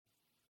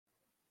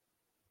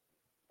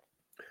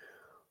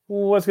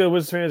What's good,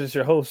 Wizards fans? It's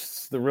your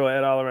hosts, the real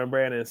Ed Oliver and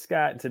Brandon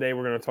Scott. Today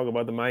we're going to talk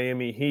about the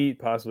Miami Heat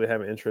possibly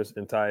having interest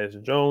in Tyus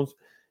Jones,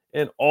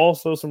 and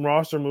also some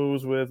roster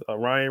moves with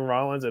Ryan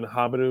Rollins and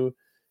Hamidou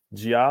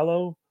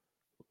Diallo.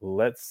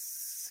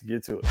 Let's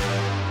get to it.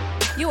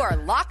 You are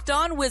Locked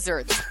On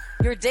Wizards,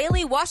 your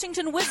daily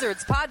Washington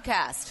Wizards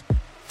podcast.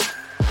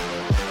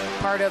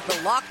 Part of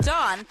the Locked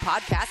On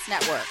Podcast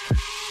Network,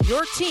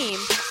 your team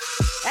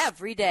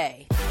every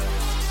day.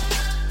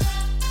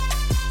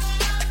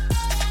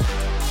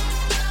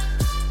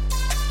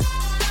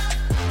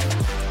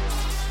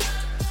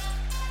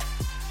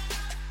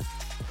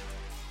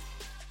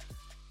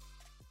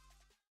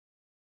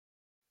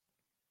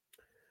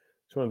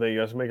 Just want to thank you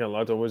guys for making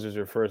Locked On Wizards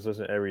your first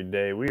listen every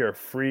day. We are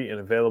free and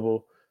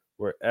available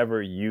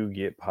wherever you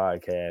get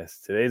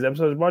podcasts. Today's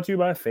episode is brought to you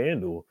by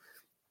FanDuel.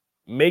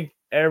 Make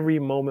every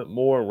moment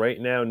more. Right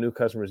now, new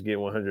customers get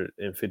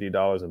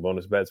 $150 in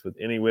bonus bets with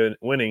any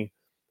winning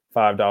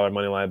 $5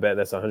 moneyline bet.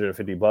 That's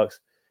 $150.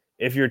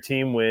 If your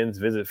team wins,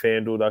 visit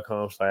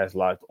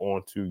FanDuel.com/locked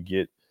on to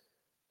get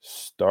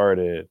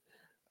started.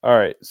 All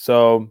right,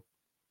 so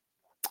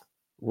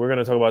we're going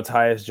to talk about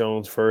Tyus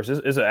Jones first.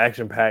 It's an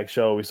action-packed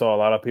show. We saw a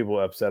lot of people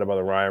upset about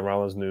the Ryan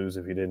Rollins news.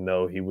 If you didn't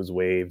know, he was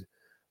waived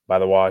by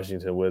the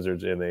Washington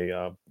Wizards, and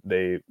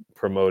they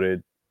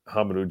promoted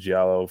Hamidou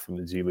Diallo from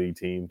the G League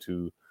team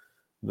to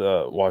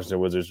the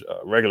Washington Wizards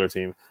regular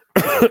team.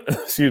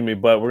 Excuse me.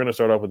 But we're going to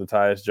start off with the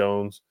Tyus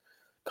Jones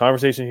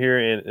conversation here.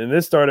 And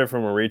this started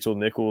from a Rachel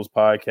Nichols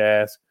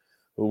podcast.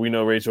 Who we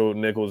know Rachel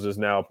Nichols is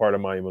now a part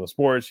of Miami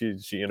Sports.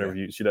 She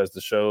interviewed, she does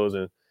the shows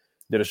and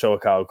did a show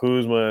with Kyle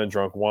Kuzma and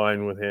drunk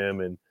wine with him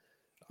and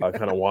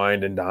kind of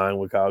wined and dined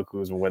with Kyle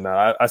Kuzma and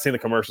whatnot. I've seen the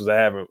commercials. I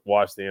haven't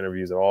watched the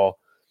interviews at all.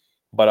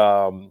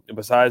 But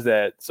besides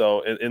that,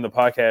 so in the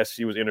podcast,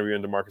 she was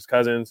interviewing DeMarcus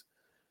Cousins.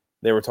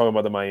 They were talking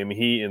about the Miami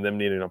Heat and them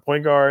needing a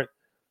point guard.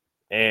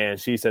 And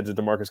she said to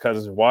DeMarcus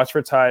Cousins, watch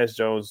for Tyus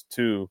Jones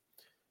too.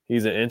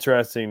 He's an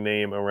interesting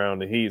name around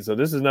the Heat. So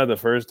this is not the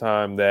first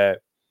time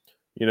that,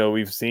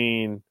 we've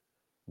seen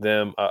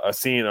them,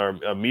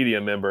 a media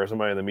member,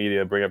 somebody in the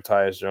media bring up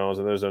Tyus Jones.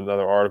 And there's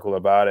another article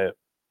about it.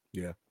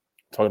 Yeah.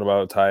 Talking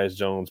about Tyus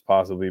Jones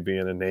possibly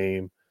being a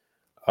name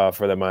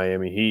for the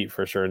Miami Heat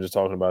for sure, and just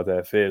talking about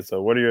that fit.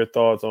 So what are your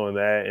thoughts on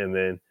that? And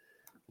then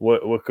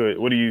what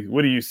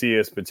do you see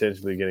as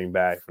potentially getting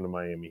back from the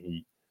Miami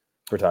Heat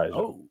for Tyus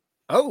Jones?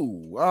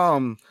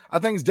 I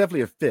think it's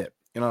definitely a fit.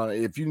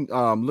 If you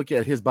look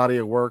at his body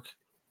of work,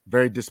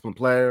 very disciplined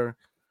player,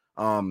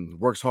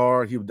 works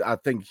hard. I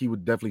think he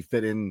would definitely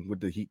fit in with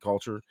the Heat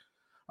culture.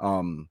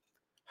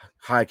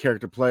 High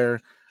character player.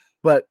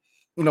 But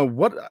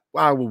what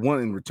I would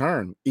want in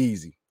return,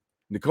 easy.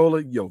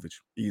 Nikola Jovic,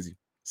 easy.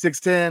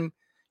 6'10",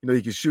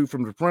 he can shoot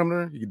from the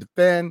perimeter, he can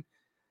defend,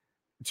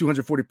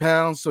 240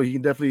 pounds, so he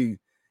can definitely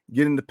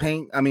get in the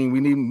paint. I mean, we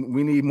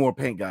need more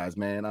paint guys,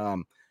 man.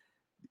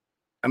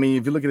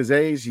 If you look at his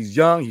age, he's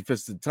young, he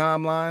fits the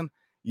timeline.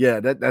 Yeah,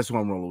 that's what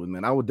I'm rolling with,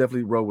 man. I would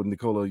definitely roll with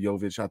Nikola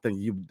Jovic. I think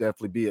he would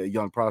definitely be a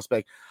young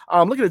prospect.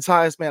 Looking at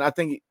Tyus, man, I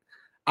think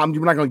we're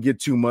not going to get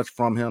too much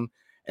from him.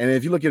 And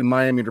if you look at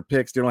Miami, their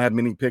picks, they don't have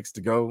many picks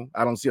to go.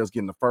 I don't see us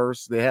getting the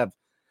first. They have,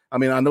 I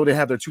know they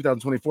have their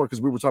 2024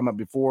 because we were talking about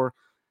before.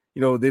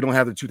 They don't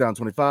have the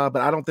 2025,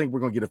 but I don't think we're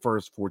going to get a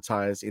first for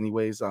Tyus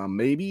anyways.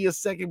 Maybe a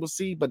second, we'll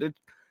see, but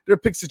their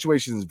pick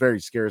situation is very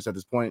scarce at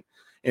this point.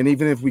 And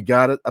even if we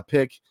got a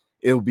pick,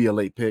 it'll be a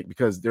late pick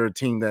because they're a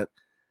team that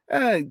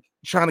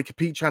trying to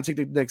compete, trying to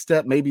take the next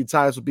step. Maybe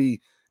Tyus would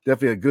be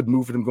definitely a good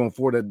move for them going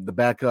forward to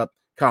back up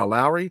Kyle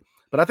Lowry.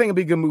 But I think it'd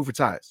be a good move for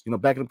Tyus.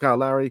 Backing up Kyle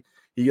Lowry.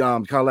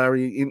 Kyle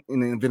Lowry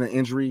in the event of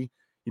injury,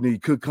 he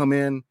could come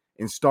in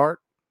and start.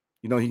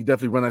 He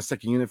definitely run that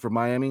second unit for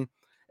Miami.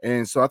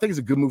 And so I think it's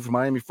a good move for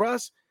Miami. For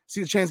us,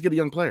 see the chance to get a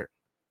young player.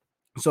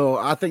 So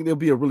I think there'll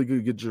be a really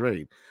good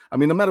trade.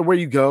 No matter where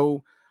you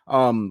go,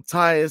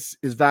 Tyus,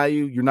 his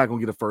value, you're not going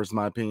to get a first, in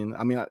my opinion.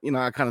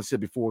 I kind of said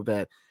before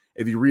that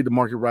if you read the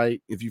market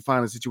right, if you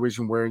find a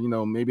situation where,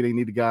 maybe they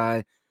need a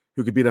guy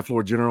who could be that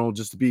floor general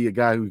just to be a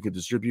guy who could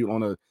distribute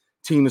on a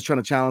team that's trying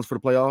to challenge for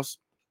the playoffs,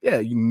 yeah,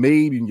 you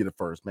can get a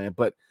first, man.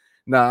 But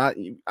I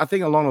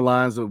think along the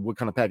lines of what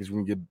kind of package we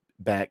can get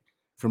back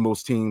from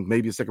most teams,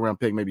 maybe a second round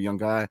pick, maybe a young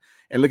guy.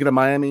 And looking at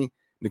Miami,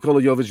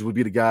 Nikola Jovic would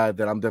be the guy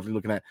that I'm definitely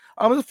looking at.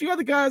 There's a few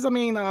other guys.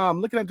 Looking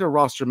at their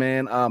roster,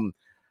 man.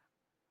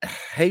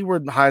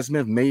 Hayward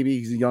Highsmith, maybe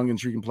he's a young,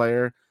 intriguing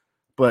player,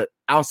 but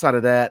outside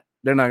of that,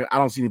 they're not. I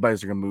don't see anybody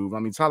that's gonna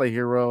move. Tyler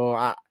Hero.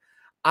 I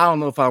don't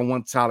know if I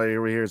want Tyler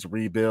Hero here as a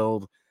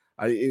rebuild.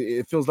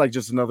 It feels like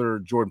just another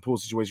Jordan Poole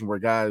situation where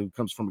a guy who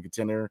comes from a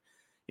contender,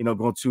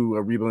 going to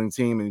a rebuilding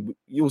team, and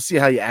you'll see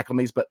how he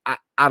acclimates. But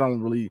I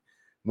don't really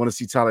want to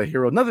see Tyler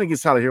Hero. Nothing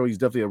against Tyler Hero. He's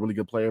definitely a really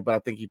good player, but I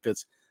think he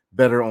fits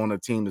better on a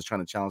team that's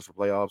trying to challenge for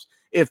playoffs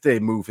if they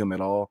move him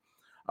at all.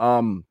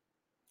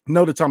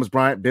 No to Thomas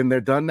Bryant, been there,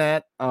 done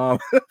that.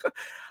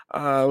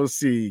 Let's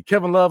see.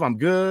 Kevin Love, I'm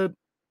good.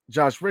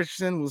 Josh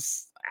Richardson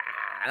was,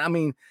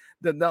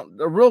 the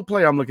real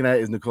player I'm looking at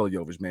is Nikola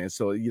Jovic, man.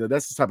 So,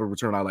 that's the type of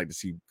return I like to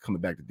see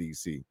coming back to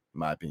DC, in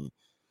my opinion.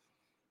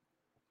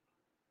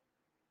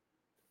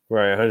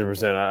 Right,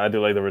 100%. I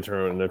do like the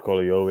return of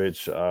Nikola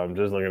Jovic.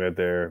 Just looking at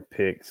their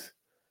picks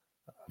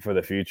for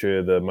the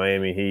future, the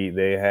Miami Heat,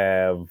 they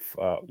have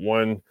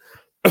one,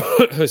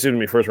 excuse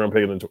me, first round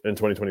pick in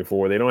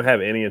 2024. They don't have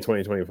any in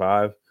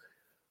 2025.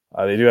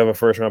 They do have a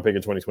first round pick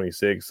in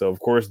 2026. So of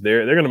course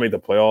they're going to make the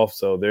playoffs.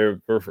 So their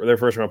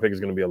first round pick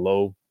is going to be a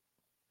low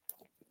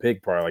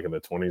pick, probably like in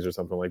the 20s or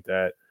something like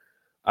that.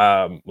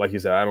 Like you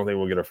said, I don't think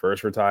we'll get a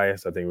first for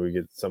Tyus. I think we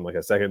get something like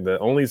a second. The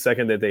only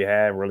second that they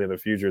have really in the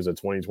future is a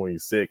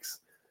 2026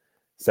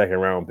 second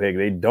round pick.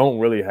 They don't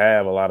really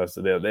have a lot of.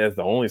 That's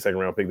the only second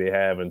round pick they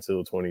have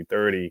until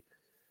 2030.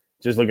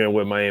 Just looking at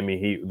what Miami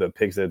Heat, the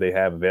picks that they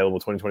have available,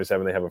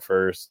 2027 they have a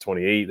first,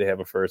 28 they have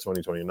a first,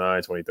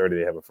 2029, 2030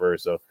 they have a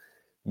first. So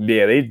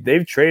yeah,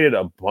 they've traded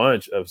a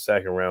bunch of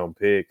second round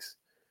picks.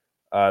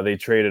 They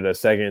traded a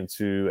second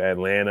to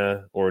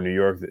Atlanta or New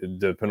York,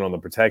 depending on the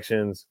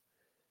protections.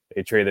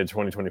 They traded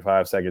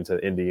 2025 second to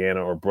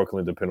Indiana or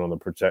Brooklyn, depending on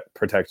the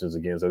protections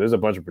again. So there's a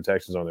bunch of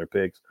protections on their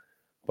picks.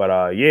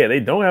 But yeah,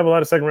 they don't have a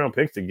lot of second round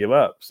picks to give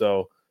up.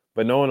 So,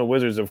 but knowing the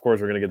Wizards, of course,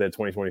 we're going to get that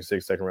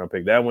 2026 second round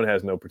pick. That one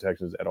has no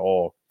protections at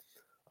all.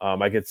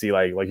 I could see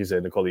like you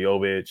said, Nikola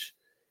Jovic,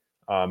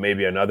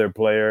 maybe another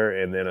player,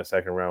 and then a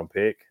second round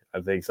pick. I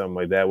think something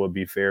like that would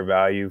be fair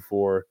value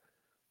for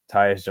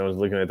Tyus Jones.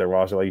 Looking at their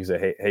roster, like you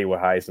said,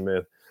 Haywood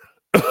Highsmith.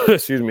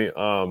 Excuse me.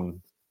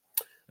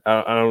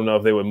 I don't know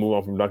if they would move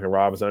on from Duncan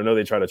Robinson. I know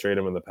they tried to trade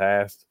him in the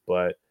past,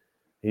 but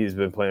he's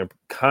been playing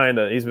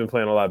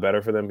a lot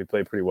better for them. He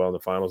played pretty well in the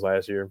finals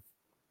last year.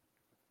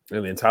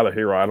 And then Tyler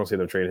Hero, I don't see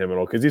them trading him at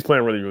all because he's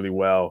playing really, really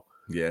well.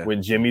 Yeah.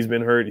 When Jimmy's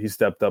been hurt, he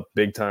stepped up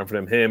big time for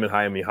them. Him and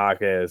Jaime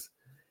Jaquez,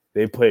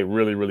 they played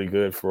really, really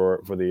good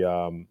for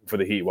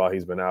the Heat while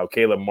he's been out.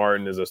 Caleb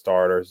Martin is a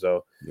starter.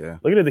 So yeah,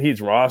 looking at the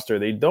Heat's roster,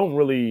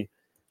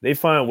 they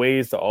find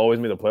ways to always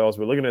make the playoffs.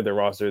 But looking at their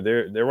roster,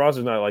 their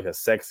roster's not like a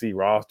sexy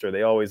roster.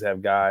 They always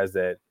have guys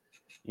that,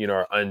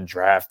 are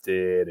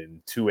undrafted and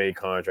 2A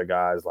contract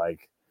guys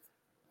like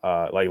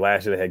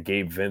last year they had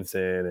Gabe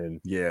Vincent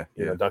and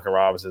Duncan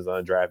Robinson's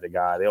an undrafted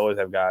guy. They always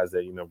have guys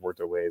that work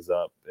their ways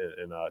up.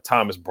 And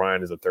Thomas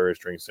Bryant is a third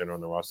string center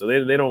on the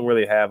roster. They don't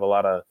really have a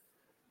lot of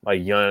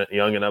like young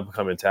and up and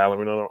coming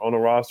talent on the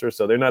roster.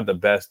 So they're not the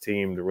best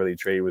team to really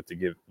trade with to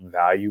give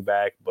value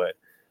back. But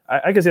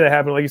I can see that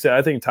happen. Like you said,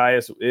 I think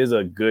Tyus is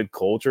a good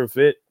culture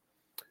fit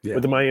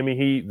with the Miami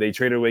Heat. They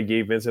traded away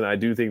Gabe Vincent. I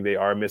do think they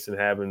are missing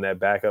having that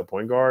backup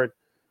point guard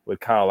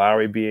with Kyle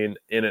Lowry being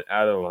in and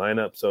out of the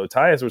lineup. So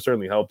Tyus would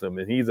certainly help them.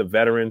 And he's a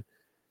veteran.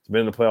 He's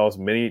been in the playoffs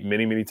many,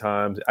 many, many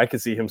times. I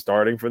could see him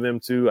starting for them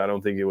too. I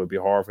don't think it would be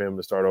hard for him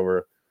to start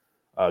over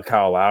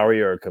Kyle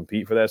Lowry or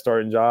compete for that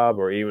starting job.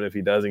 Or even if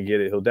he doesn't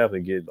get it, he'll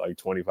definitely get like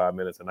 25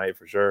 minutes a night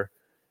for sure.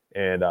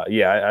 And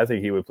I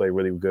think he would play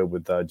really good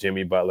with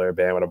Jimmy Butler,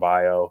 Bam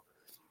Adebayo.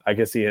 I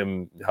can see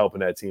him helping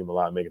that team a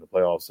lot, making the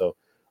playoffs. So,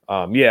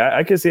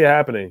 I can see it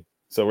happening.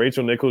 So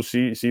Rachel Nichols,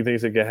 she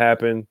thinks it can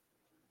happen.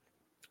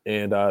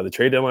 And the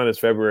trade deadline is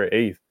February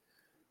 8th.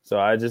 So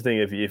I just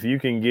think if you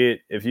could,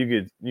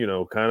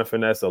 kind of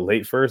finesse a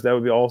late first, that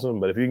would be awesome.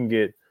 But if you can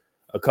get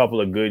a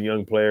couple of good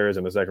young players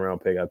and a second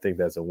round pick, I think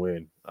that's a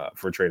win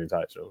for trading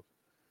Tyus Jones.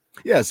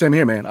 Yeah, same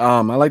here, man.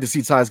 I like to see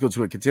Tyus go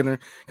to a contender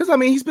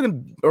because he's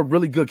been a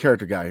really good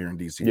character guy here in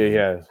DC. Yeah, he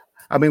has.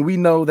 We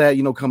know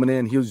that coming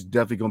in, he was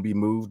definitely going to be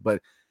moved,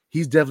 but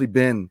he's definitely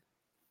been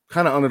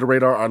kind of under the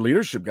radar, our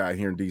leadership guy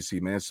here in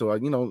DC, man. So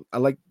I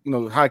like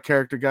high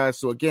character guys.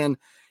 So again,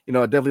 I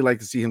definitely like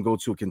to see him go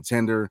to a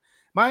contender.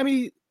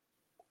 Miami,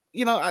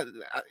 like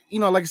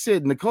I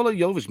said, Nikola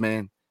Jovic,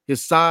 man,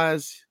 his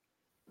size.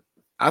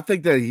 I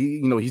think that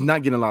he's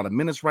not getting a lot of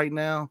minutes right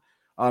now.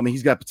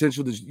 He's got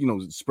potential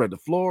to, spread the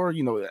floor.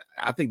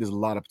 I think there's a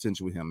lot of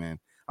potential with him, man.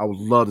 I would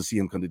love to see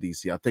him come to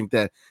DC. I think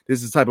that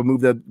this is the type of move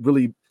that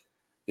really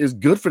is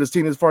good for this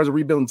team as far as a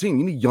rebuilding team.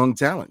 You need young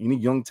talent. You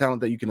need young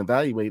talent that you can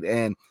evaluate.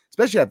 And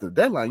especially after the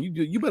deadline,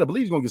 you better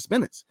believe he's going to get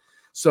minutes.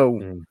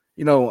 So,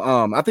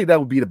 I think that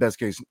would be the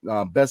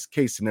best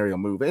case scenario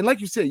move. And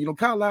like you said,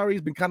 Kyle Lowry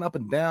has been kind of up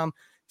and down.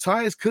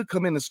 Tyus could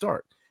come in and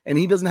start. And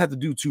he doesn't have to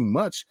do too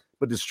much,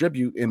 but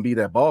distribute and be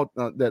that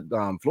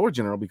floor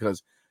general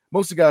because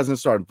most of the guys in the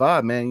starting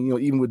five, man,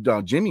 even with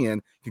Jimmy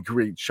in, can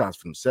create shots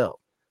for himself.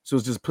 So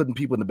it's just putting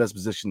people in the best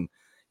position,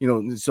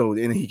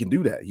 and he can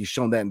do that. He's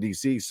shown that in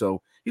DC.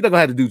 So he's not going to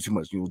have to do too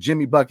much.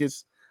 Jimmy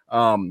buckets,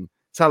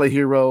 Tyler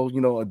Hero,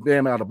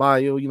 Bam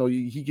Adebayo,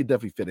 he could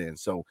definitely fit in.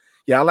 So,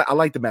 yeah, I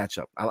like the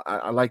matchup.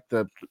 I like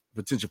the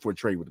potential for a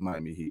trade with the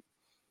Miami Heat.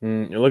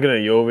 You're looking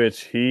at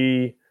Jovic.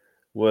 He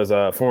was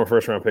a former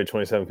first-round pick,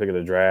 27th pick of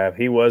the draft.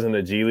 He was in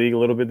the G League a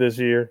little bit this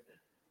year,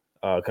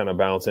 kind of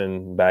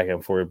bouncing back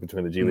and forth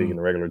between the G League and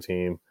the regular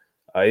team.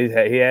 He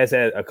has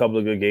had a couple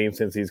of good games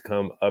since he's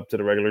come up to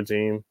the regular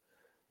team.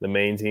 The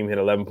main team hit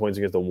 11 points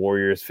against the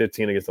Warriors,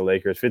 15 against the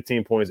Lakers,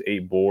 15 points,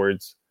 8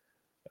 boards.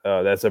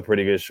 That's a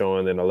pretty good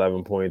showing. Then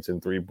 11 points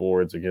and 3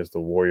 boards against the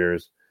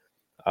Warriors.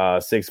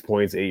 6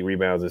 points, 8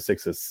 rebounds, and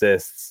 6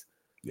 assists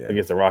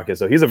against the Rockets.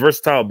 So he's a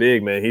versatile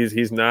big, man.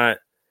 He's not,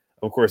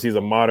 of course, he's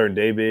a modern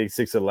day big,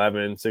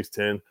 6'11",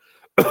 6'10".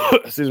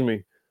 Excuse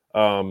me.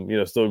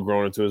 Still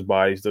growing into his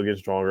body, still getting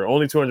stronger.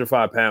 Only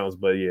 205 pounds,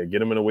 but yeah,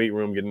 get him in a weight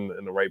room, get him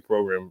in the right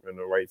program, in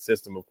the right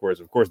system. Of course,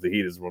 the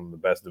Heat is one of the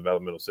best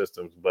developmental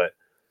systems. But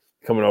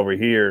coming over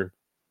here,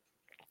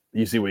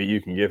 you see what you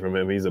can get from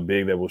him. He's a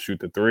big that will shoot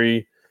the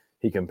three.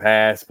 He can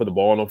pass, put the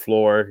ball on the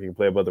floor. He can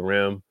play above the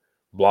rim,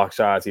 block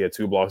shots. He had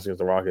 2 blocks against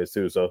the Rockets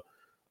too. So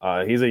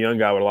he's a young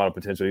guy with a lot of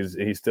potential.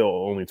 He's still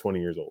only 20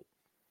 years old.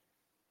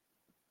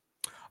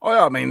 Oh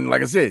yeah, I mean,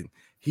 like I said,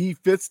 he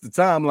fits the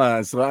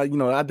timeline. So I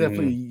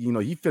definitely,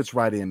 he fits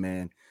right in,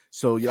 man.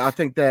 So yeah, I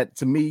think that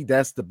to me,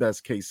 that's the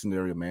best case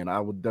scenario, man.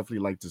 I would definitely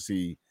like to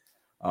see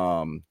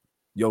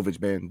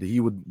Jovic, man. He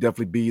would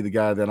definitely be the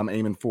guy that I'm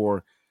aiming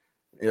for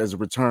as a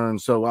return.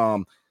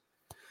 So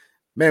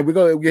man, we're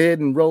gonna go ahead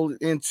and roll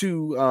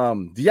into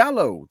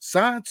Diallo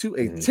signed to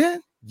a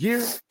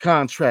 10-year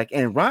contract,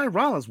 and Ryan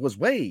Rollins was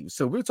waived.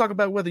 So we'll talk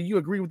about whether you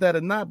agree with that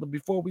or not. But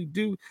before we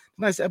do,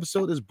 tonight's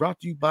episode is brought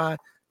to you by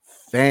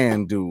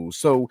FanDuel.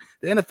 So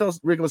the NFL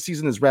regular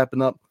season is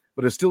wrapping up,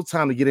 but there's still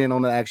time to get in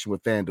on the action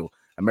with FanDuel,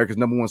 America's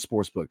 #1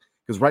 sportsbook.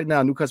 Because right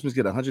now, new customers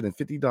get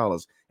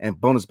 $150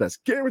 and bonus bets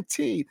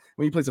guaranteed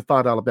when you place a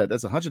 $5 bet.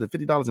 That's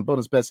 $150 in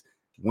bonus bets,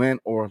 win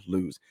or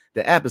lose.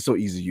 The app is so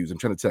easy to use. I'm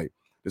trying to tell you.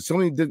 There's so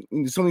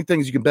many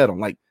things you can bet on,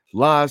 like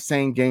live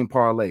same game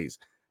parlays.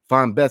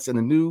 Find bets in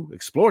the new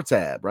Explore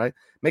tab, right?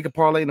 Make a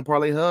parlay in the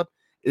Parlay Hub.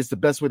 It's the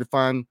best way to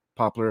find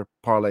popular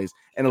parlays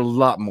and a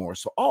lot more.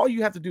 So all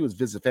you have to do is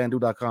visit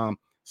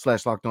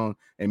FanDuel.com/lockedon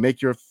and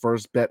make your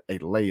first bet a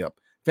layup.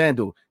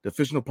 FanDuel, the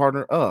official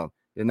partner of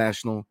the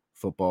National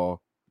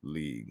Football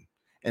League.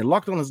 And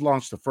Locked On has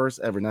launched the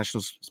first ever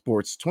national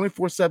sports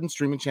 24/7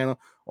 streaming channel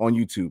on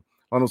YouTube.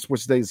 Locked On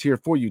Sports Today is here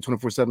for you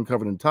 24/7,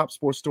 covering the top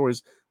sports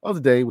stories of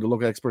the day with the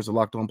local experts of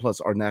Locked On,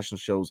 plus our national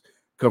shows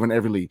covering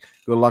every league.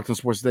 Go to Locked On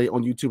Sports Today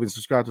on YouTube and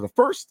subscribe to the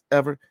first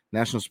ever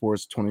national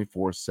sports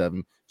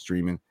 24/7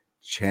 streaming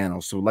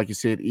channel. So like you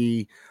said,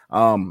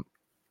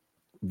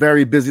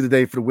 very busy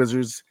today for the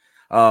Wizards.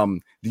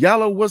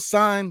 Diallo was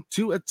signed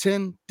to a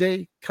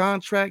 10-day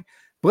contract,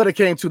 but it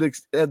came to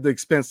the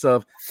expense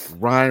of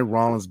Ryan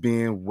Rollins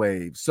being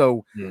waived.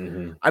 So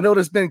I know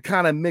there's been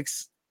kind of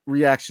mixed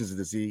reactions to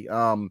this.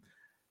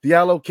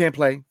 Diallo can't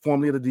play,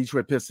 formerly of the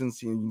Detroit Pistons.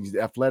 He's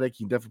athletic,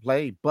 he definitely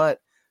played,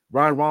 but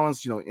Ryan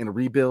Rollins, in a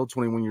rebuild,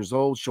 21 years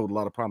old, showed a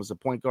lot of promise at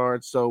point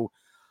guard. So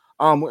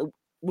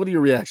what are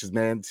your reactions,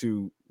 man,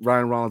 to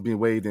Ryan Rollins being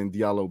waived and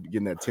Diallo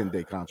getting that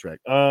 10-day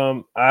contract?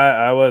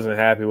 I wasn't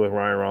happy with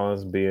Ryan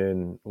Rollins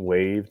being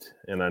waived,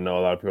 and I know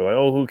a lot of people are like,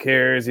 oh, who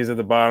cares? He's at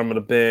the bottom of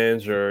the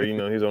bench, or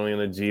he's only in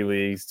the G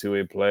Leagues,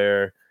 2-way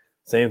player.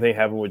 Same thing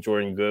happened with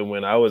Jordan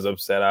Goodwin. I was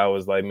upset. I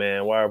was like,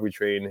 man, why are we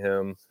trading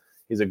him?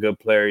 He's a good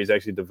player. He's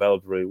actually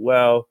developed really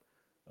well.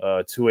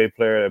 2-way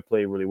player that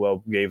played really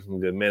well, gave some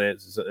good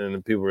minutes,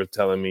 and people were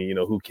telling me,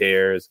 who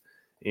cares?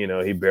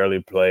 He barely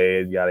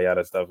played, yada,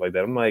 yada, stuff like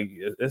that. I'm like,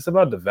 it's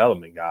about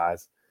development,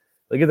 guys.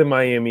 Look at the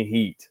Miami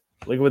Heat.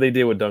 Look what they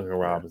did with Duncan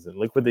Robinson.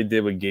 Look what they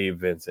did with Gabe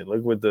Vincent.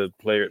 Look what the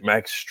player,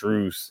 Max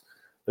Strus.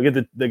 Look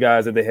at the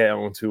guys that they had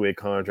on 2-way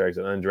contracts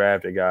and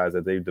undrafted guys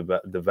that they've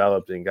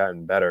developed and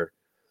gotten better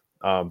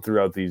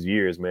throughout these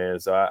years, man.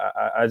 So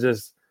I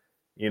just,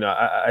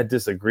 I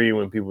disagree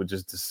when people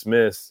just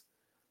dismiss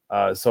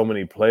so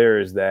many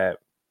players that,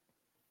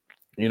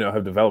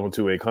 have developed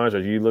on 2-way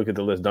contracts. You look at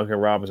the list. Duncan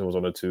Robinson was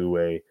on a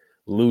 2-way.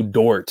 Lou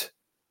Dort,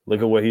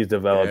 look at what he's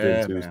developed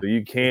into. Man. So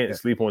you can't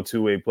sleep on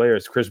 2-way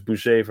players. Chris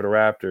Boucher for the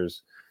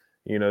Raptors.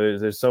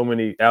 There's so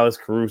many. Alex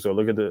Caruso,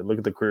 look at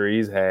the career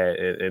he's had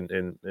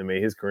and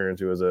made his career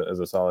into as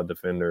a solid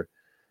defender.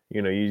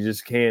 You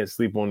just can't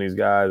sleep on these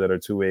guys that are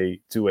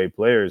 2-way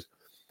players.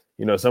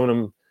 Some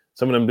of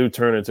them do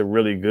turn into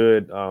really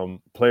good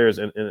players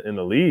in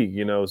the league.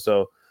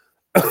 So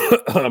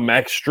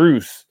Max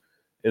Strus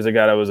is a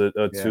guy that was a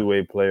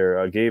 2-way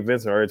player. Gabe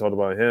Vincent, I already talked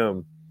about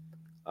him.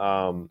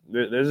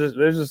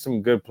 There's just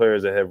some good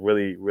players that have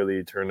really,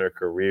 really turned their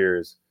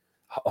careers.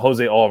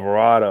 Jose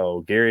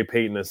Alvarado, Gary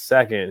Payton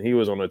II, he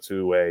was on a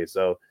 2-way.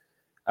 So,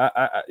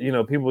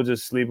 people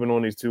just sleeping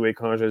on these 2-way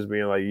contracts,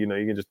 being like, you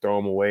can just throw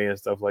them away and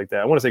stuff like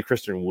that. I want to say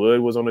Christian Wood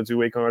was on a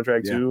 2-way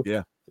contract too.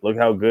 Yeah. Look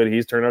how good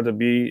he's turned out to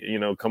be,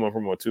 coming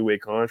from a 2-way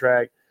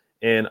contract.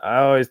 And I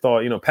always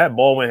thought, Pat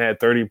Baldwin had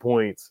 30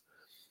 points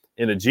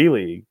in the G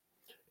League.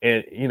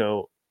 And,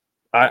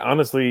 I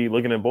honestly,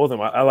 looking at both of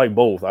them, I like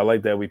both. I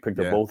like that we picked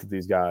up both of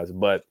these guys.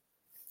 But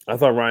I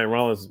thought Ryan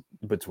Rollins,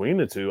 between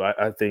the two,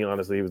 I think,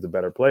 honestly, he was the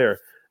better player.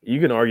 You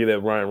can argue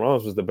that Ryan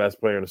Rollins was the best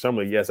player in the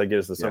Summer League. Yes, I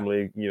guess the Summer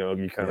League,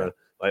 you kind of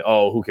like,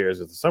 oh, who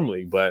cares? It's the Summer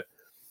League. But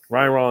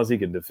Ryan Rollins, he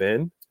can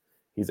defend.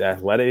 He's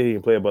athletic. He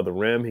can play above the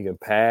rim. He can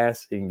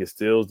pass. He can get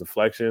steals,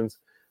 deflections.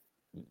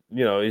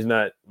 He's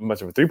not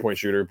much of a three-point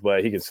shooter,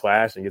 but he can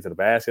slash and get to the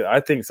basket.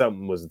 I think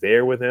something was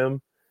there with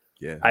him.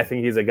 Yeah, I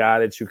think he's a guy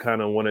that you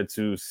kind of wanted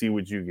to see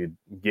what you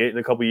could get in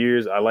a couple of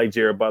years. I like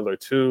Jared Butler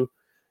too,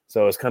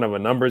 so it's kind of a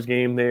numbers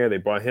game there. They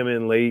brought him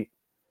in late,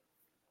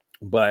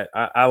 but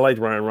I liked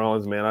Ryan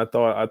Rollins, man. I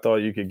thought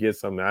you could get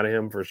something out of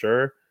him for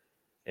sure,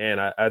 and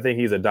I think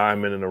he's a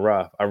diamond in the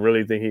rough. I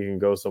really think he can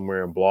go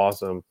somewhere and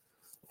blossom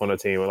on a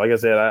team. Like I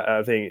said,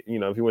 I think,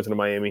 if he went to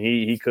Miami,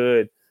 he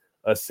could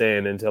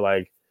ascend into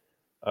like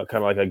kind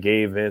of like a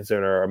Gabe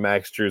Vincent or a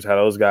Max Strus, how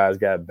those guys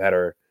got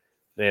better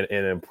and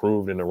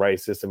improved in the right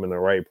system and the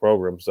right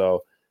program.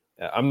 So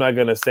I'm not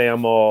going to say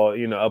I'm all,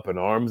 up in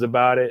arms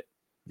about it,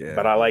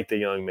 but I like the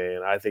young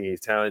man. I think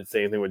he's talented.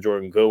 Same thing with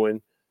Jordan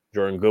Goodwin.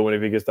 Jordan Goodwin,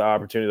 if he gets the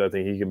opportunity, I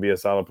think he can be a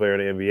solid player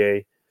in the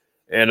NBA.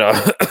 And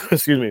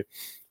excuse me.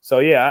 So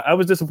yeah, I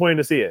was disappointed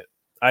to see it.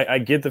 I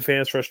get the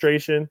fans'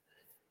 frustration,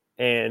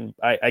 and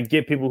I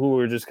get people who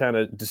are just kind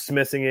of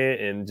dismissing it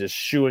and just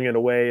shooing it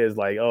away as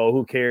like, oh,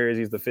 who cares?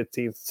 He's the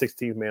 15th,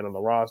 16th man on the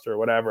roster or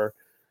whatever.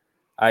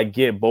 I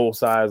get both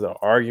sides of the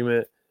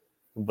argument,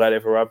 but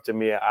if it were up to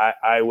me,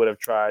 I would have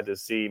tried to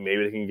see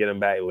maybe they can get him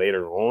back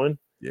later on.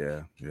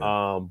 Yeah.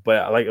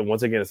 But like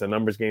once again, it's a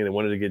numbers game. They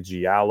wanted to get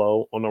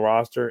Giallo on the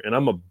roster, and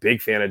I'm a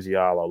big fan of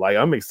Giallo. Like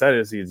I'm excited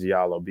to see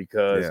Giallo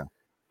because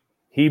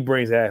he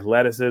brings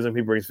athleticism,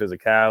 he brings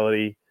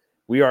physicality.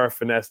 We are a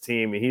finesse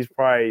team, and he's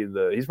probably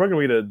gonna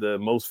be the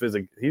most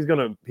physical. He's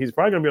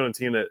probably gonna be on a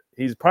team that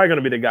he's probably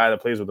gonna be the guy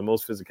that plays with the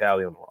most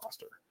physicality on the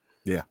roster.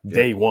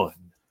 Day one.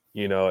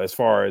 As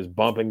far as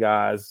bumping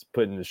guys,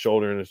 putting his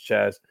shoulder in his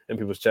chest, in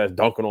people's chest,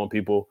 dunking on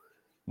people.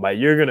 Like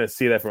you're gonna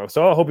see that from him.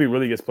 So I hope he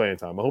really gets playing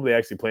time. I hope they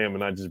actually play him and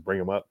not just bring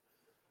him up,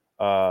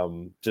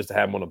 just to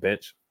have him on the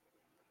bench.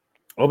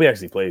 I hope he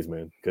actually plays,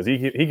 man, because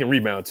he can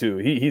rebound too.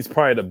 He's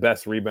probably the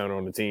best rebounder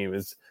on the team.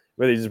 It's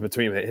really just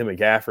between him and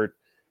Gafford,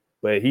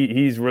 but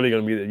he's really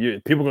gonna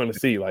be people are gonna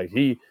see like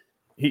he's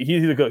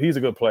a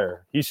good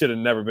player. He should have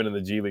never been in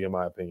the G League, in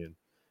my opinion.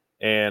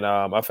 And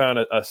I found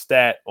a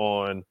stat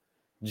on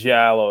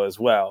Giallo as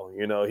well.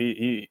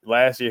 He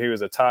last year he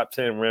was a top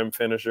 10 rim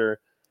finisher.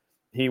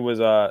 He had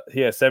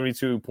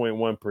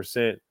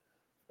 72.1%,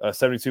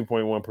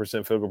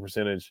 72.1% field goal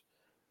percentage,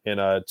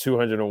 and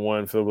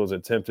 201 field goals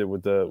attempted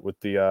with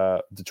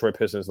the Detroit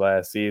Pistons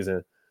last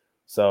season.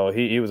 So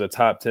he was a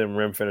top 10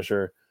 rim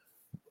finisher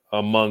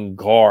among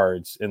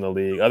guards in the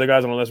league. Other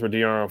guys on the list were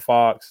De'Aaron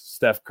Fox,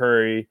 Steph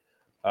Curry,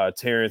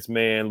 Terrence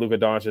Mann, Luka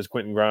Doncic,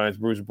 Quentin Grimes,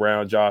 Bruce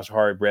Brown, Josh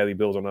Hart, Bradley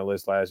Beal's on that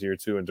list last year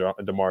too, and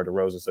DeMar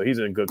DeRozan. So he's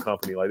in good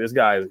company. Like this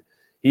guy,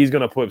 he's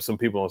gonna put some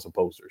people on some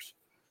posters.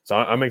 So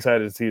I'm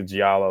excited to see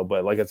Giallo.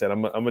 But like I said,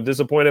 I'm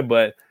disappointed,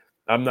 but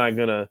I'm not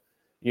gonna,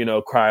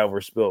 cry over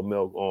spilled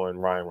milk on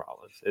Ryan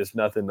Rollins. It's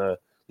nothing to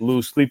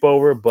lose sleep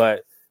over.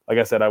 But like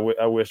I said, I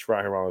wish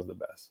Ryan Rollins the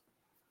best.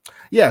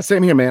 Yeah,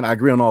 same here, man. I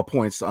agree on all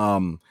points.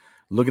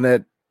 Looking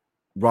at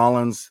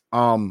Rollins,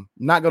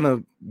 not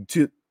gonna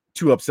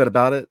too upset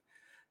about it,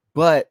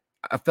 but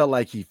I felt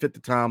like he fit the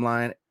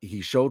timeline.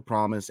 He showed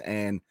promise,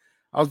 and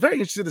I was very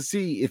interested to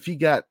see if he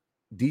got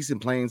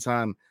decent playing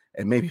time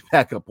and maybe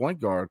backup point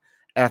guard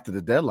after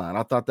the deadline.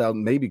 I thought that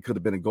maybe could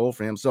have been a goal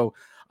for him. So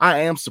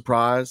I am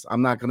surprised.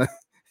 I'm not gonna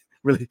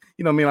really,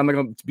 I'm not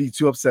gonna be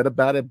too upset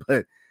about it,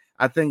 but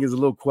I think it's a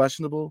little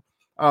questionable.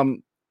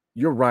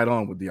 You're right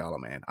on with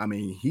Diallo, man. I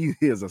mean, he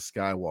is a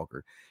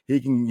Skywalker. He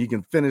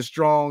can finish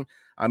strong.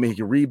 I mean, he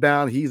can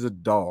rebound. He's a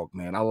dog,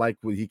 man. I like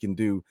what he can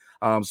do.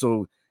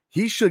 So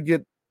he should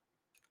get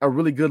a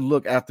really good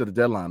look after the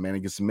deadline, man,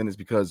 and get some minutes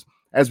because,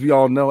 as we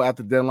all know,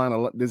 after the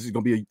deadline, this is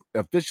going to be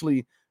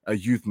officially a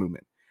youth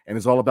movement, and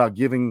it's all about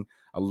giving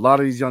a lot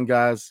of these young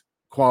guys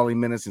quality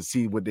minutes and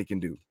see what they can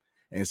do,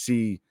 and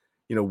see,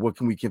 what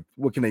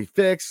can they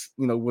fix?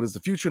 What is the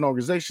future in the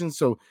organization?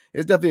 So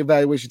it's definitely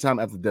evaluation time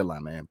after the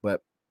deadline, man.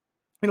 But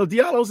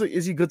Diallo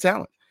is a good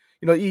talent.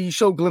 He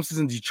showed glimpses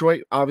in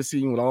Detroit,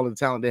 obviously, with all of the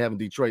talent they have in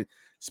Detroit,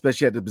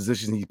 especially at the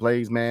position he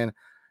plays, man,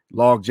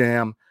 log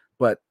jam.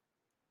 But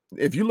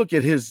if you look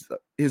at his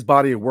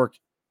body of work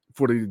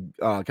for the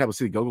Capital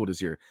City Go-Go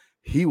this year,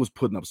 he was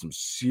putting up some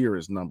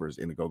serious numbers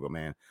in the Go-Go,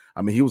 man.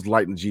 I mean, he was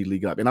lighting the G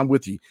League up. And I'm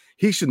with you.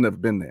 He shouldn't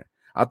have been there.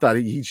 I thought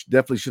he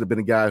definitely should have been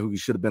a guy who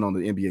should have been on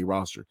the NBA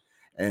roster.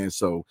 And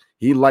so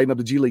he lightened up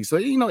the G League. So,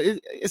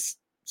 it's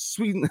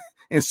sweet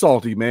and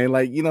salty, man.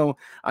 Like,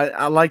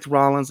 I liked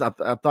Rollins. I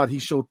thought he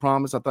showed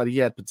promise. I thought he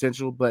had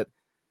potential. But,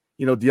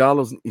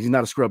 Diallo's, he's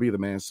not a scrub either,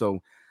 man. So,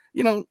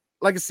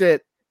 like I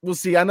said, we'll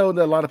see. I know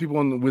that a lot of people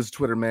on the Wiz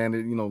Twitter, man,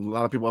 a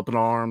lot of people up in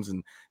arms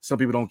and some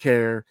people don't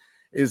care.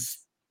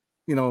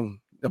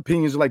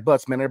 Opinions are like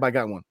butts, man. Everybody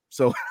got one.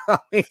 So,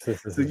 it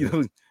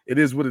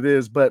is what it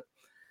is. But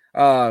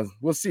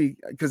we'll see.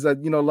 Because, a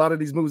lot of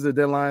these moves at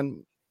the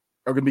deadline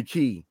are going to be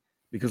key.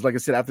 Because, like I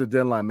said, after the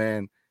deadline,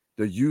 man,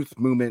 the youth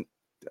movement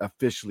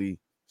officially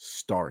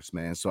starts,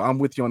 man. So I'm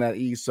with you on that,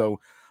 E. So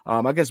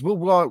I guess we'll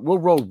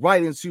roll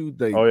right into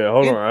the. Oh yeah,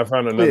 hold on. I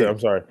found another. I'm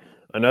sorry.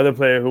 Another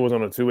player who was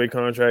on a 2-way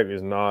contract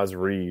is Naz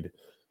Reid.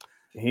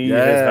 He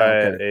has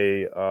had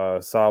a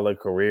solid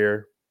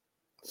career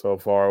so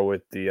far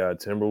with the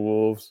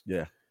Timberwolves.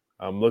 Yeah.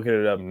 I'm looking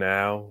it up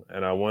now,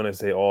 and I want to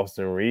say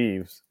Austin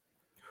Reeves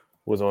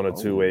was on a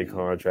 2-way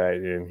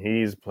contract, and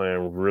he's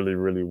playing really,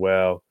 really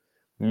well.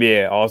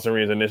 Yeah, Austin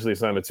Reeves initially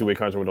signed a 2-way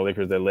contract with the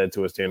Lakers that led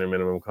to a standard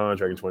minimum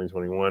contract in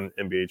 2021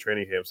 NBA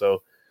training camp.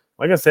 So,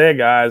 like I said,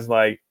 guys,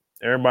 like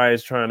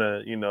everybody's trying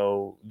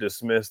to,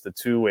 dismiss the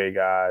 2-way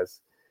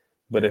guys.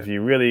 But if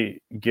you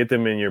really get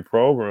them in your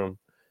program,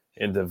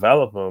 and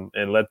develop them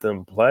and let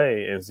them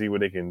play and see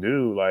what they can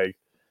do. Like,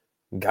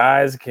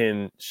 guys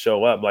can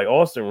show up. Like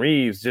Austin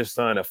Reeves just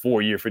signed a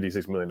 4-year,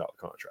 $56 million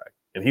contract,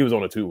 and he was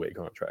on a 2-way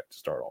contract to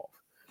start off.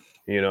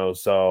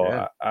 So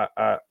Yeah.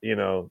 I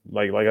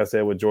like I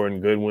said with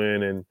Jordan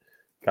Goodwin and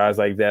guys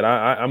like that,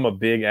 I'm a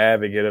big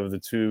advocate of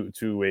the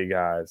two-way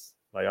guys.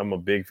 Like, I'm a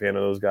big fan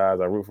of those guys.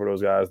 I root for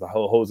those guys. The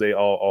whole Jose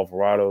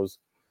Alvarados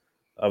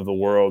of the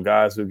world,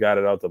 guys who got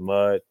it out the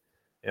mud.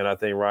 And I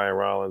think Ryan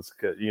Rollins,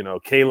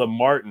 Caleb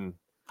Martin,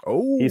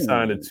 he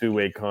signed a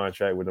 2-way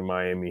contract with the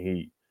Miami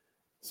Heat.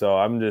 So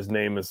I'm just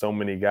naming so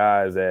many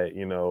guys that,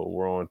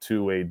 were on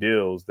 2-way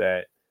deals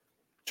that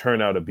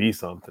turn out to be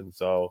something.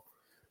 So,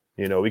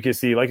 we can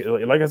see, like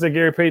I said,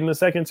 Gary Payton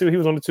II too. He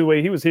was on the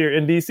 2-way. He was here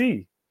in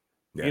DC.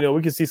 Yeah.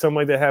 We could see something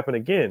like that happen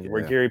again,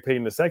 where Gary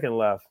Payton II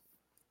left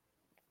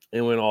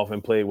and went off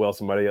and played well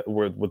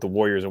with the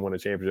Warriors and won a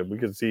championship. We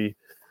could see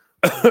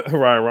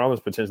Ryan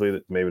Rollins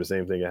potentially maybe the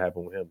same thing could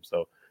happen with him.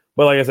 So,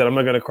 but like I said, I'm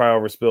not going to cry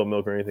over spilled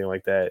milk or anything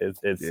like that. It's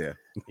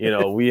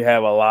we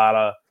have a lot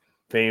of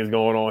things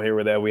going on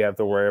here that we have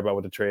to worry about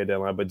with the trade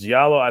deadline. But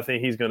Giallo, I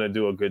think he's going to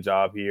do a good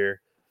job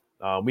here.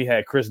 We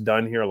had Chris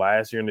Dunn here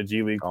last year in the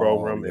G League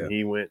program, and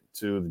he went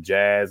to the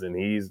Jazz, and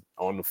he's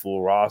on the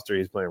full roster.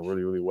 He's playing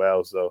really, really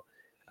well. So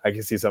I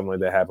can see something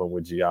like that happen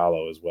with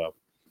Giallo as well.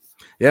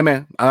 Yeah,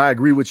 man, I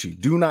agree with you.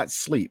 Do not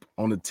sleep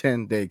on the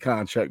 10-day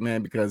contract,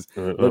 man, because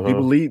look,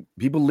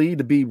 people lead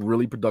to be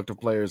really productive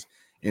players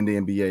in the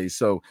NBA.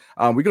 So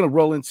we're going to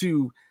roll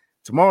into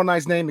tomorrow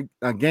night's game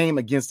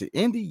against the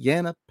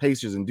Indiana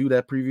Pacers and do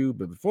that preview.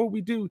 But before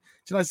we do,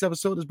 tonight's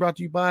episode is brought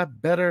to you by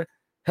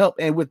BetterHelp.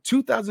 And with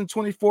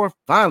 2024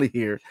 finally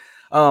here,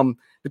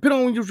 depending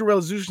on what your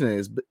resolution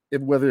is,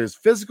 whether it's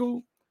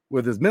physical,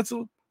 whether it's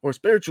mental or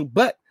spiritual,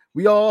 but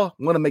we all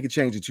want to make a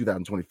change in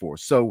 2024.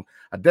 So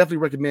I definitely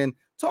recommend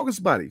talking to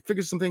somebody,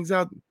 figure some things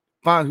out,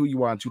 find who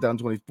you are in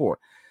 2024.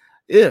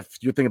 If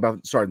you're thinking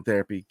about starting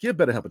therapy, give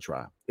BetterHelp a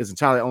try. It's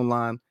entirely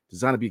online,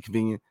 designed to be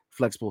convenient,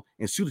 flexible,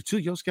 and suited to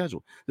your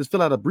schedule. Just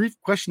fill out a brief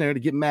questionnaire to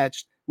get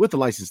matched with a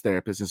licensed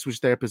therapist and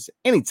switch therapists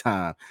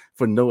anytime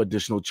for no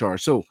additional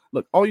charge. So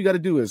look, all you got to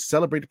do is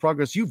celebrate the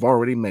progress you've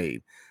already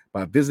made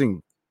by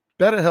visiting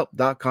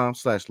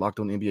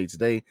BetterHelp.com/LockedOnNBA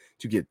today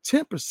to get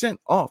 10%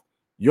 off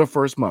your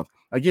first month.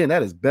 Again,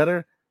 that is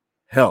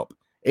BetterHelp,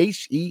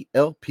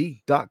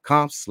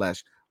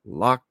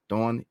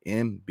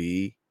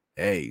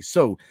 HELP.com/LockedOnNBA.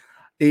 So,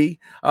 we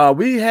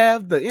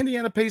have the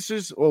Indiana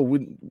Pacers.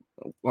 We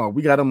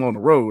got them on the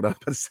road. I'm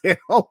about to say,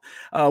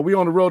 we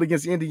on the road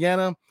against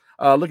Indiana.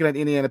 Looking at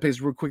Indiana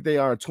Pacers real quick, they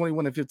are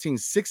 21-15,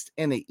 sixth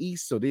in the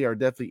East, so they are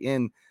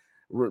definitely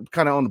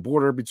kind of on the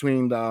border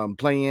between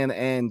play-in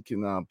and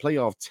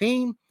playoff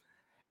team.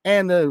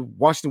 And the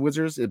Washington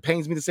Wizards, it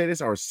pains me to say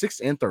this, are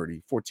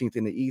 6-30, 14th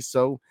in the East.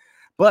 So,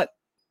 but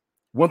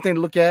one thing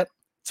to look at,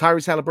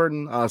 Tyrese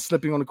Halliburton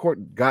slipping on the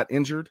court, got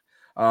injured.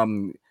 I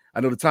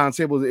know the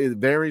timetable, it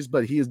varies,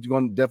 but he is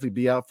going to definitely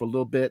be out for a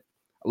little bit,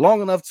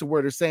 long enough to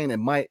where they're saying it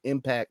might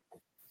impact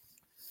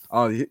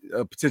a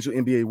potential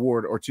NBA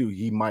award or two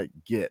he might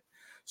get.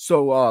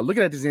 So,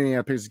 looking at this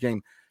Indiana Pacers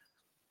game,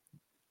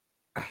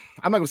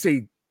 I'm not going to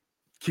say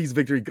Key's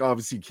victory,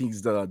 obviously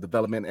Key's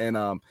development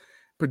and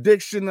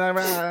prediction,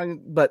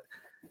 but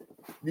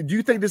do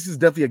you think this is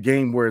definitely a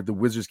game where the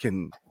Wizards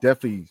can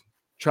definitely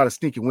try to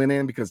sneak and win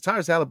in? Because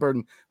Tyrese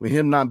Halliburton, with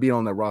him not being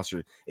on that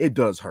roster, it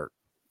does hurt.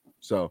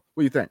 So, what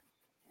do you think?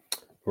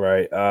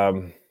 Right.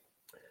 I'll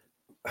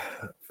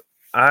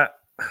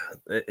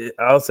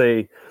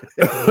say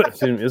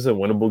it's a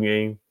winnable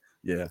game.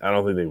 Yeah. I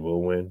don't think they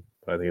will win,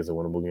 but I think it's a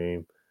winnable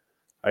game.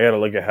 I got to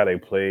look at how they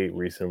played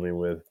recently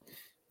with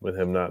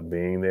him not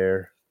being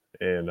there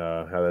and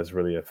how that's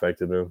really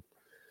affected them.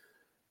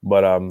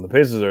 But the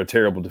Pacers are a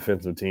terrible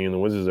defensive team. The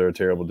Wizards are a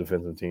terrible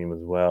defensive team as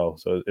well.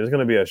 So it's going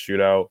to be a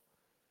shootout.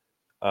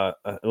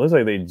 It looks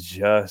like they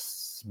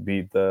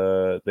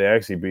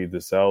actually beat the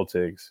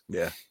Celtics.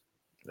 Yeah.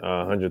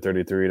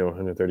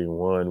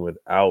 133-131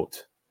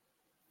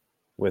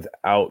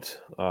 without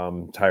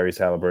Tyrese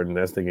Halliburton.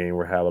 That's the game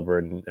where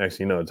Halliburton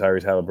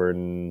Tyrese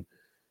Halliburton.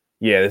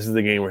 Yeah, this is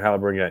the game where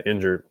Halliburton got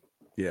injured.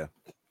 Yeah.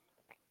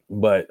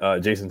 But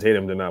Jason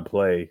Tatum did not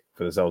play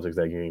for the Celtics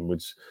that game,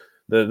 which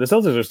the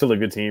Celtics are still a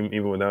good team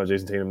even without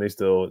Jason Tatum. They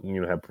still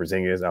have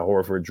Porzingis, Al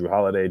Horford, Drew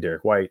Holiday,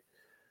 Derek White,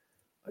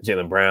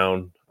 Jaylen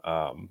Brown,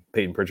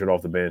 Peyton Pritchard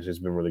off the bench. It's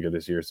been really good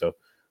this year. So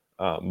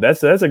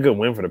that's a good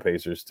win for the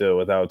Pacers still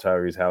without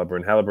Tyrese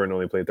Halliburton. Halliburton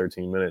only played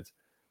 13 minutes.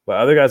 But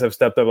other guys have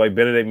stepped up, like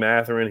Benedict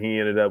Mathurin. He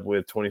ended up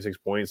with 26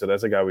 points. So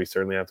that's a guy we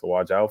certainly have to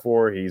watch out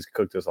for. He's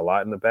cooked us a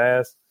lot in the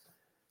past.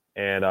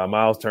 And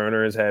Miles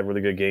Turner has had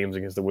really good games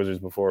against the Wizards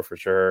before, for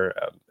sure.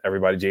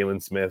 Everybody,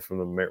 Jalen Smith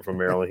from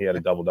Maryland, he had a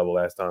double-double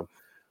last time.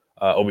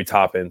 Obi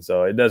Toppin.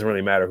 So it doesn't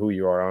really matter who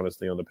you are,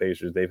 honestly, on the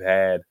Pacers. They've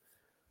had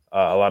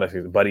a lot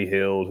of Buddy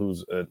Hield,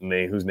 whose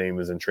name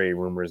is in trade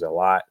rumors a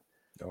lot.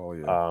 Oh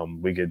yeah.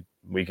 We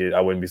could. I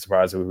wouldn't be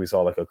surprised if we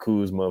saw like a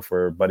Kuzma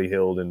for Buddy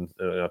Hield and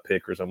a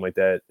pick or something like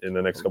that in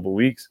the next couple of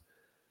weeks.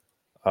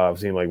 I've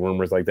seen like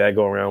rumors like that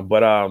go around,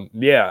 but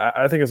yeah,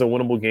 I think it's a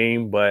winnable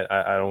game, but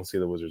I don't see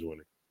the Wizards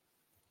winning.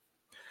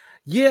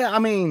 Yeah, I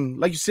mean,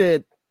 like you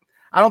said,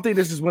 I don't think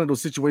this is one of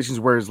those situations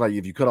where it's like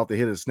if you cut off the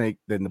head of the snake,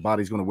 then the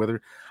body's going to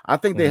wither. I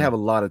think they have a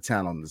lot of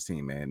talent on this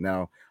team, man.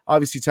 Now,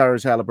 obviously,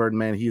 Tyrus Halliburton,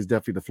 man, he is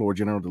definitely the floor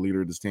general, the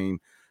leader of this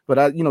team. But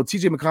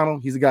TJ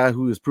McConnell, he's a guy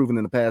who has proven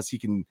in the past he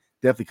can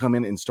definitely come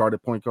in and start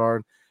at point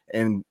guard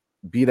and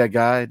be that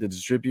guy to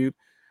distribute.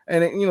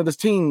 And this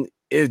team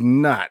is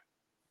not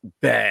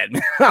bad.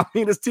 I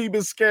mean, this team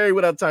is scary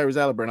without Tyrus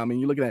Halliburton. I mean,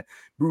 you're looking at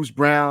Bruce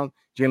Brown,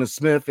 Jalen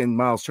Smith, and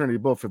Miles Turner. They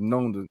both have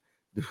known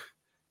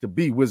to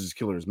be Wizards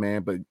killers,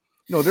 man. But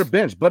their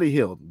bench, Buddy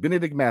Hield,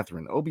 Benedict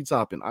Mathurin, Obi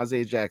Toppin,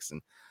 Isaiah Jackson.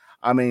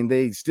 I mean,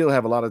 they still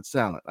have a lot of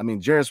talent. I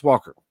mean, Jarris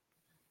Walker.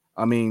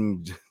 I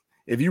mean,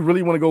 if you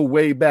really want to go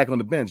way back on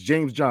the bench,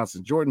 James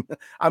Johnson, Jordan.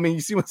 I mean,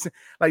 you see what I'm saying?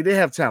 Like, they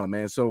have talent,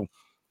 man. So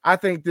I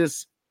think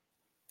this,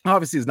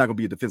 obviously, it's not going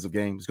to be a defensive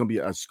game. It's going to be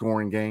a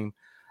scoring game.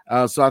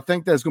 So I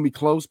think that's going to be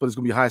close, but it's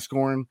going to be high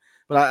scoring.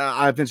 But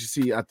I eventually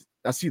see,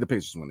 I see the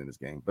Pacers winning this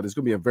game, but it's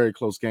going to be a very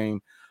close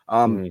game.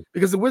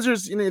 Because the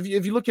Wizards,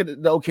 if you look at the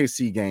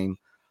OKC game,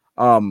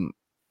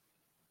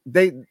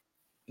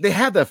 they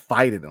have that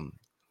fight in them,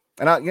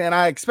 and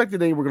I expected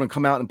they were going to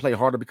come out and play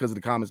harder because of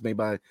the comments made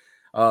by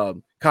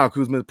Kyle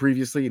Kuzma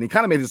previously, and he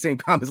kind of made the same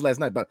comments last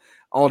night about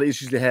all the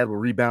issues they had with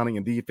rebounding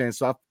and defense.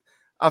 So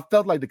I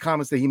felt like the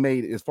comments that he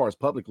made as far as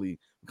publicly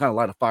kind of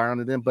light a fire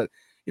under them. But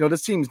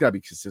this team's got to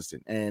be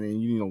consistent, and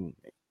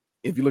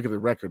if you look at the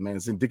record, man,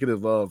 it's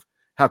indicative of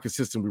how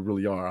consistent we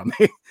really are. I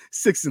mean,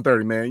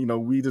 6-30,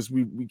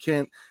 man. We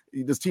can't.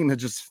 This team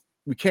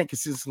we can't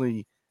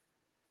consistently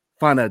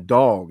find that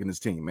dog in this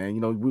team, man.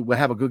 We'll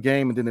have a good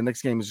game, and then the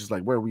next game is just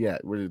like, where are we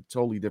at? We're a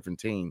totally different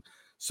team.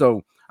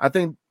 So I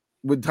think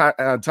with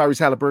Tyrese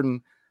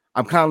Halliburton,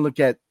 I'm kind of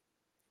looking at a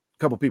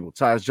couple people,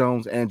 Tyus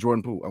Jones and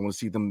Jordan Poole. I want to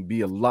see them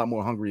be a lot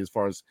more hungry as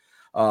far as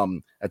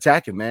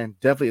attacking, man.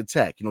 Definitely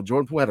attack.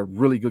 Jordan Poole had a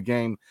really good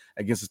game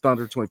against the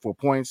Thunder, 24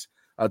 points.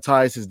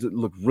 Tyus has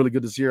looked really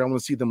good this year. I want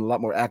to see them a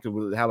lot more active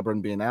with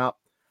Halliburton being out.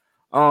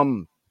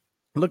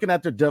 Looking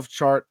at their depth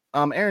chart,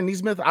 Aaron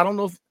Nesmith, I don't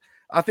know if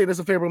I think that's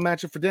a favorable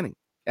matchup for Denny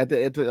at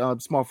the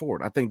small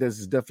forward. I think this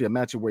is definitely a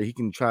matchup where he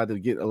can try to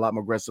get a lot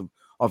more aggressive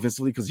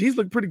offensively because he's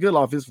looked pretty good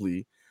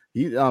offensively.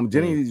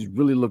 Denny's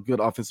really looked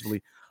good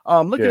offensively.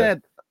 Looking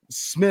at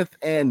Smith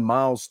and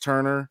Miles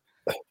Turner,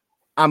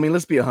 I mean,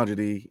 let's be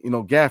 100E.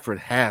 Gafford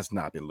has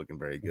not been looking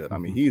very good. I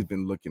mean, he's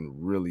been looking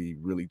really,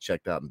 really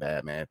checked out and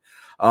bad, man.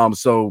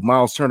 So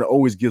Miles Turner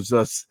always gives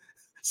us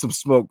some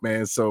smoke,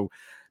 man. So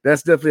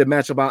that's definitely a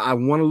matchup I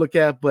want to look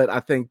at, but I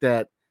think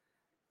that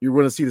you're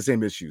going to see the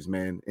same issues,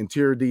 man.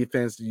 Interior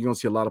defense, you're going to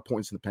see a lot of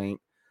points in the paint.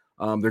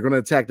 They're going to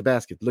attack the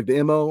basket. Look,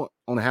 the MO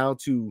on how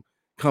to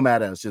come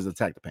at us is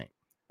attack the paint.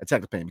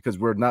 Attack the paint because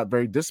we're not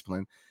very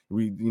disciplined.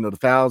 The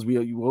fouls,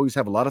 you always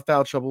have a lot of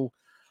foul trouble.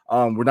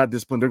 We're not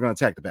disciplined. They're going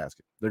to attack the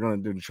basket. They're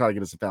going to try to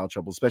get us in foul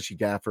trouble, especially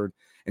Gafford,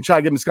 and try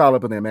to get them Scott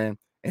up in there, man.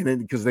 And then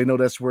because they know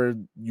that's where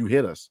you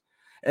hit us.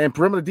 And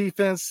perimeter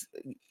defense,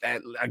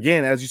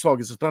 again, as you saw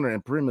against the Thunder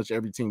and pretty much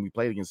every team we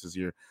played against this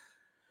year,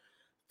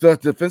 the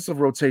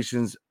defensive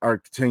rotations are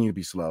continuing to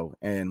be slow.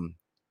 And,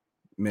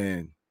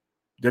 man,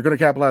 they're going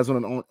to capitalize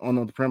on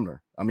the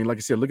perimeter. I mean, like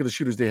I said, look at the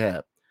shooters they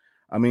have.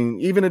 I mean,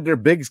 even if their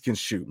bigs can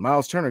shoot,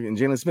 Miles Turner and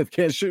Jalen Smith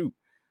can't shoot.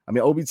 I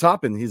mean, Obi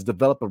Toppin, he's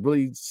developed a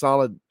really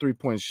solid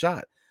three-point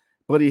shot.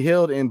 Buddy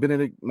Hield and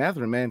Benedict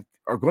Mathurin, man,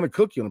 are going to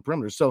cook you on the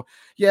perimeter. So,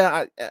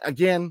 yeah,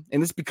 again,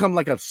 and it's become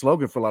like a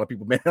slogan for a lot of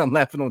people, man. I'm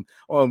laughing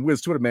on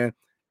Wiz Twitter, man.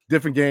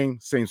 Different game,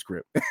 same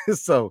script.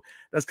 So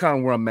that's kind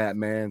of where I'm at,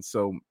 man.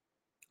 So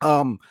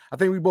I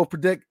think we both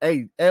predict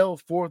a L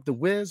for the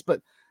Wiz,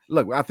 but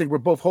look, I think we're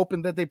both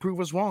hoping that they prove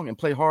us wrong and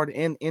play hard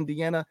in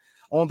Indiana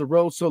on the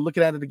road. So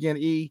looking at it again,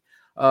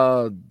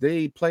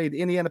 they played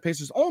Indiana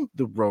Pacers on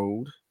the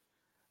road.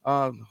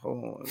 Hold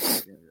on.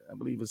 I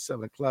believe it's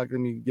 7:00. Let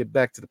me get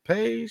back to the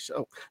page.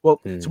 Oh,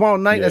 well, tomorrow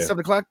night at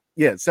 7:00.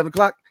 Yeah,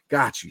 7:00.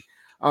 Got you.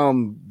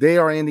 They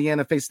are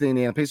Indiana facing the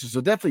Indiana Pacers.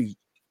 So definitely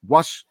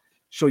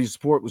show your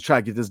support. We'll try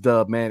to get this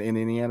dub, man, in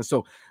Indiana.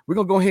 So we're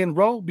gonna go ahead and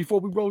roll before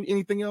we roll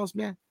anything else,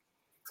 man.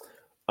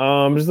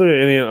 Just looking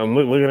at Indiana, I'm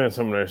looking at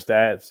some of their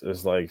stats.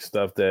 It's like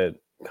stuff that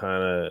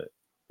kind of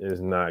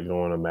is not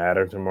going to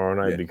matter tomorrow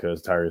night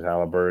because Tyrese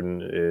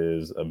Halliburton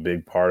is a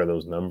big part of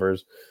those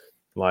numbers.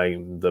 Like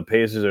the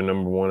Pacers are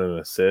number one in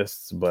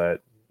assists,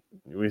 but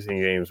we've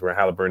seen games where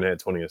Halliburton had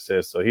 20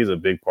 assists, so he's a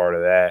big part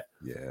of that.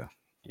 Yeah.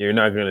 You're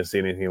not going to see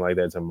anything like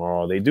that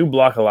tomorrow. They do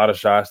block a lot of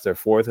shots. They're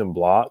fourth in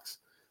blocks.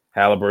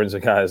 Halliburton's a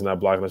guy that's not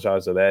blocking the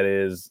shots, so that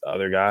is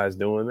other guys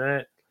doing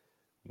that,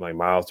 like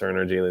Miles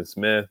Turner, Jalen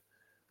Smith.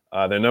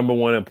 They're number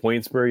one in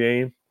points per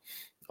game.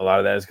 A lot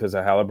of that is because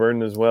of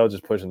Halliburton as well,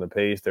 just pushing the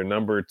pace. They're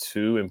number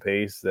two in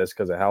pace. That's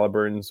because of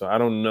Halliburton. So I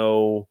don't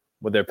know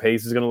what their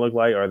pace is going to look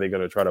like. Are they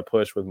going to try to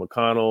push with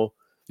McConnell?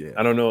 Yeah.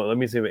 I don't know. Let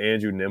me see if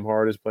Andrew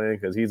Nembhard is playing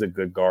because he's a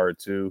good guard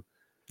too.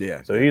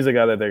 Yeah. So he's a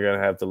guy that they're going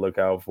to have to look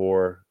out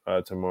for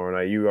tomorrow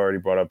night. You already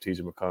brought up TJ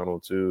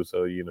McConnell too.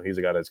 So, he's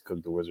a guy that's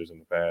cooked the Wizards in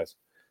the past.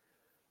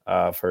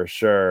 for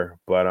sure.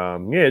 But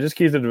yeah, just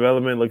keeps the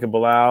development. Look at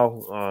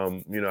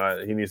Bilal.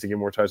 He needs to get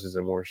more touches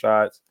and more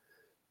shots.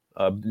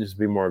 Just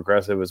be more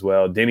aggressive as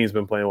well. Denny's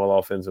been playing well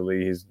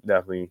offensively. He's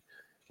definitely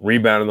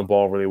rebounding the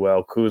ball really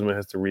well. Kuzma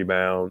has to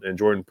rebound, and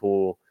Jordan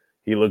Poole,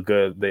 he looked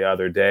good the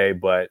other day,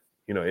 but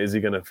is he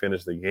going to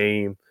finish the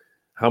game?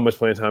 How much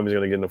playing time is he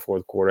going to get in the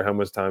fourth quarter? How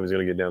much time is he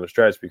going to get down the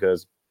stretch?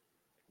 Because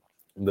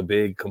the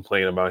big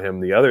complaint about him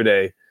the other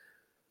day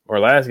or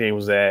last game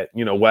was that,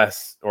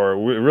 West, or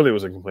it really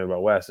was a complaint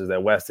about West, is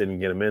that West didn't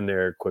get him in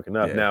there quick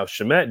enough. Yeah. Now,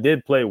 Shamet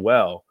did play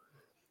well.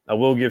 I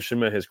will give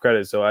Shamet his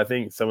credit. So I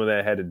think some of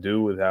that had to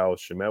do with how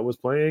Shamet was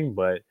playing,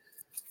 but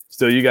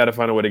still, you got to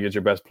find a way to get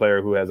your best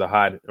player who has a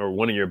hot, or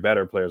one of your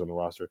better players on the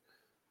roster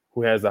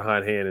who has the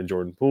hot hand in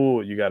Jordan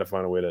Poole. You got to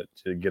find a way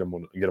to get him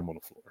on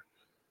the floor.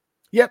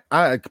 Yep,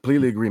 I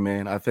completely agree,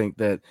 man. I think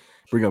that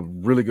bring up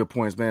really good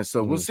points, man.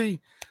 So we'll see.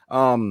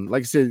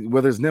 Like I said,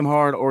 whether it's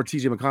Nembhard or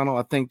TJ McConnell,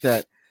 I think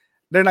that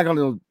they're not going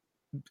to.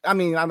 I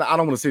mean, I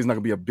don't want to say it's not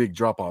going to be a big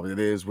drop off. It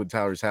is with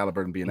Tyrese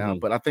Halliburton being out,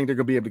 but I think they're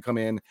going to be able to come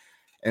in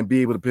and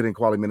be able to put in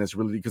quality minutes,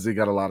 really, because they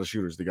got a lot of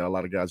shooters. They got a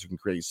lot of guys who can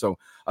create. So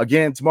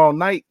again, tomorrow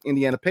night,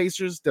 Indiana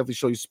Pacers, definitely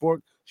show you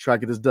support. Try to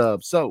get this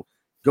dub. So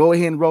go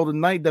ahead and roll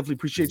tonight. Definitely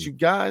appreciate you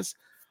guys.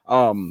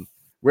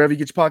 Wherever you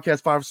get your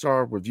podcast,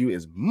 5-star review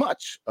is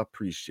much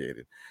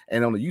appreciated.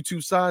 And on the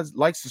YouTube side,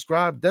 like,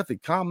 subscribe, definitely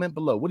comment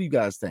below. What do you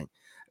guys think?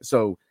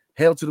 So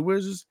hail to the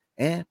Wizards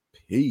and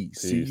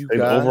peace. See you guys. Take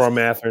the over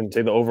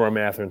on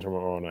Mathurin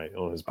tomorrow night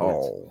on his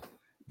points. Oh,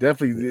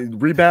 definitely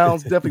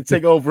rebounds. Definitely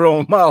take over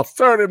on Miles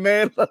Turner,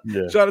 man.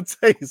 Yeah. Trying to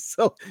take it.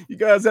 So you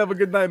guys have a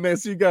good night, man.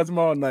 See you guys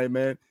tomorrow night,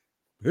 man.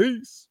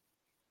 Peace.